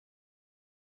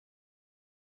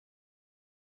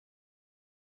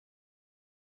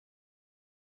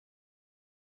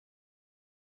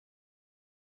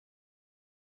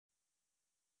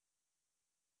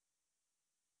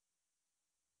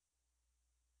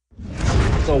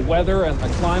The weather and the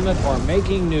climate are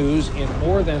making news in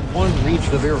more than one region.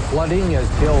 Severe flooding has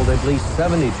killed at least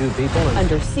 72 people.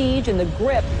 Under siege in the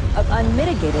grip of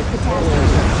unmitigated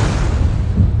catastrophe.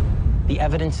 The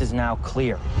evidence is now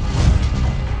clear.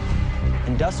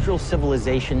 Industrial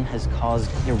civilization has caused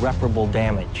irreparable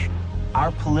damage.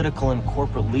 Our political and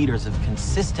corporate leaders have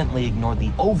consistently ignored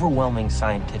the overwhelming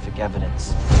scientific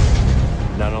evidence.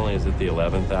 Not only is it the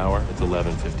 11th hour, it's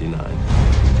 11:59.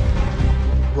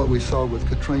 What we saw with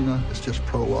Katrina is just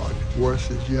prologue.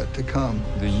 Worse is yet to come.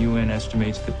 The UN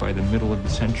estimates that by the middle of the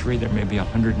century, there may be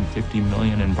 150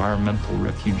 million environmental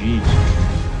refugees.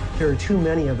 There are too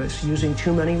many of us using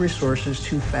too many resources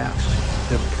too fast.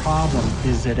 The problem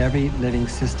is that every living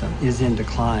system is in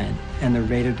decline, and the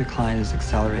rate of decline is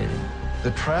accelerating.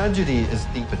 The tragedy is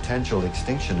the potential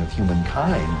extinction of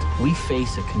humankind. We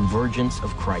face a convergence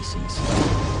of crises,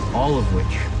 all of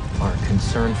which are a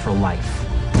concern for life.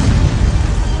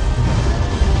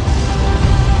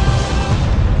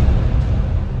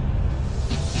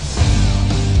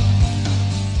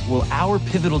 Will our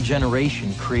pivotal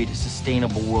generation create a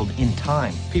sustainable world in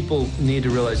time? People need to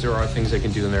realize there are things they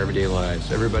can do in their everyday lives.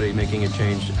 Everybody making a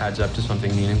change adds up to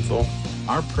something meaningful.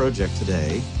 Our project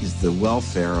today is the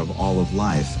welfare of all of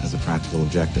life as a practical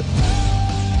objective.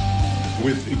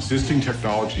 With existing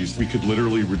technologies, we could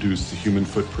literally reduce the human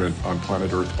footprint on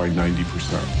planet Earth by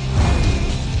 90%.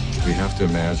 We have to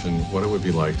imagine what it would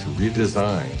be like to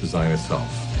redesign design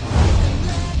itself.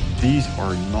 These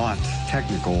are not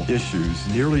technical issues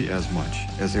nearly as much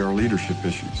as they are leadership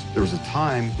issues. There was a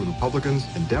time when Republicans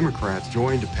and Democrats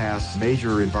joined to pass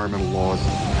major environmental laws.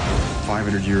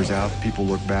 500 years out, people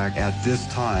look back at this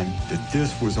time that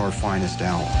this was our finest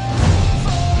hour.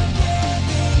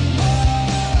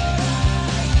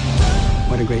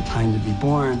 What a great time to be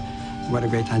born. What a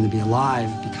great time to be alive,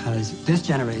 because this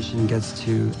generation gets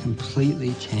to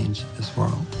completely change this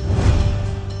world.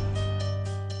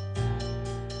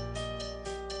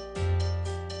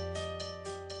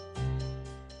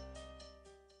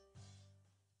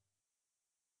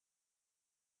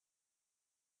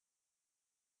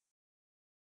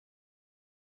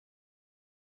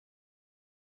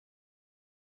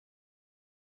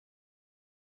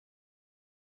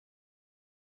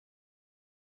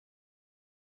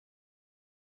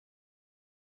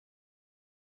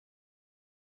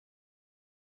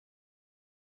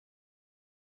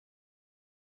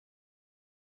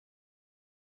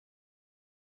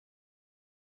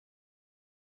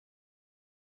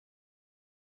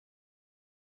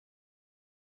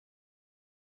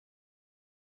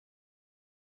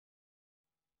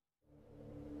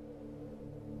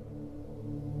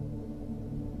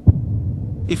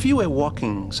 If you were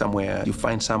walking somewhere, you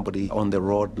find somebody on the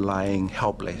road lying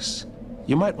helpless,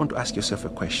 you might want to ask yourself a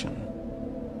question.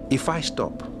 If I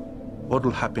stop, what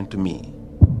will happen to me?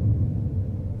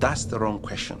 That's the wrong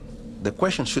question. The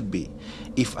question should be,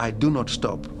 if I do not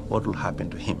stop, what will happen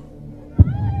to him?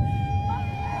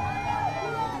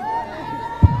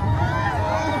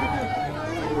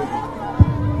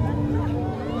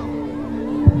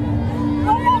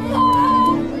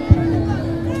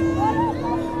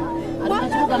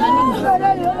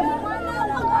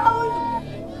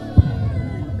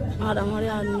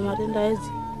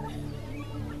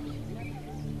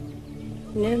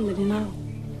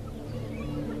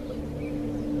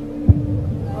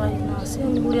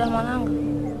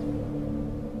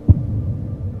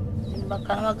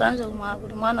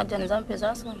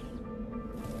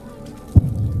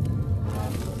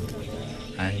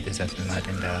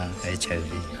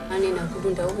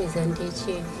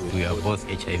 HIV. We are both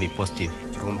HIV positive.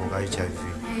 HIV.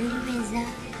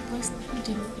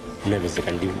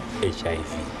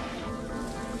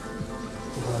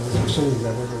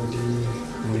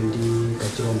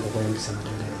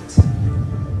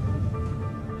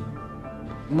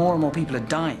 More and more people are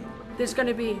dying. There's going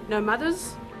to be no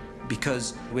mothers?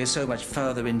 Because we're so much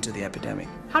further into the epidemic.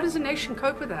 How does a nation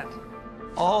cope with that?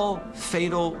 All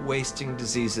fatal, wasting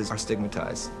diseases are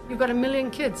stigmatized. You've got 1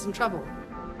 million kids in trouble.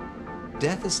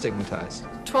 Death is stigmatized.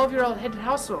 12-year-old headed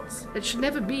households. It should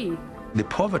never be. The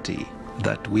poverty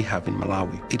that we have in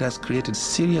Malawi, it has created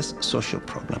serious social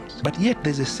problems. But yet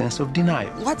there's a sense of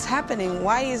denial. What's happening?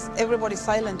 Why is everybody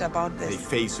silent about this? They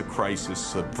face a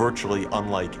crisis virtually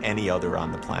unlike any other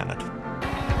on the planet.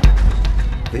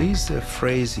 There is a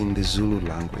phrase in the Zulu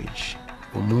language,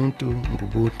 Umuntu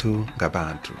ngubutu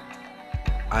ngabantu.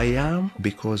 I am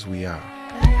because we are.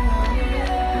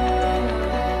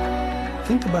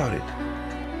 Think about it.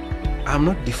 I'm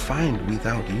not defined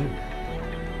without you.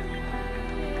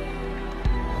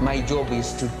 My job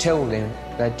is to tell them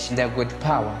that they've got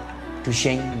power to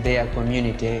change their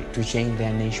community, to change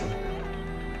their nation.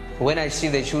 When I see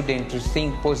the children to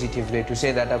think positively, to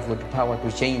say that I've got the power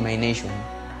to change my nation,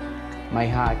 my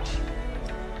heart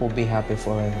will be happy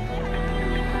forever.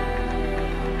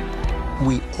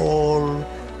 We all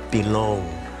belong,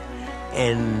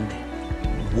 and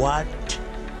what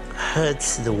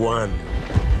hurts the one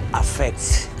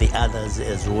affects the others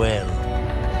as well.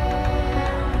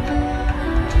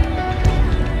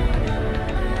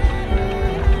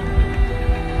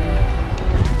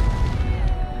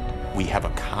 We have a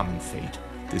common fate.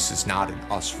 This is not an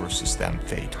us versus them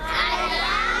fate.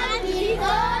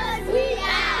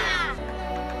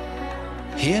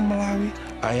 Here in Malawi,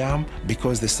 I am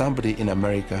because there's somebody in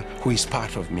America who is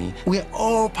part of me. We're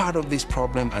all part of this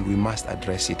problem, and we must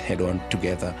address it head-on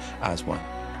together as one.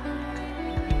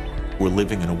 We're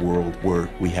living in a world where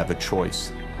we have a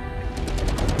choice.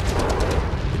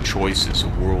 The choice is a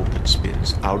world that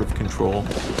spins out of control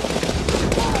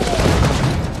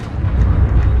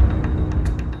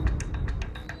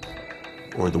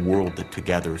or the world that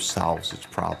together solves its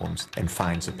problems and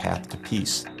finds a path to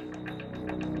peace.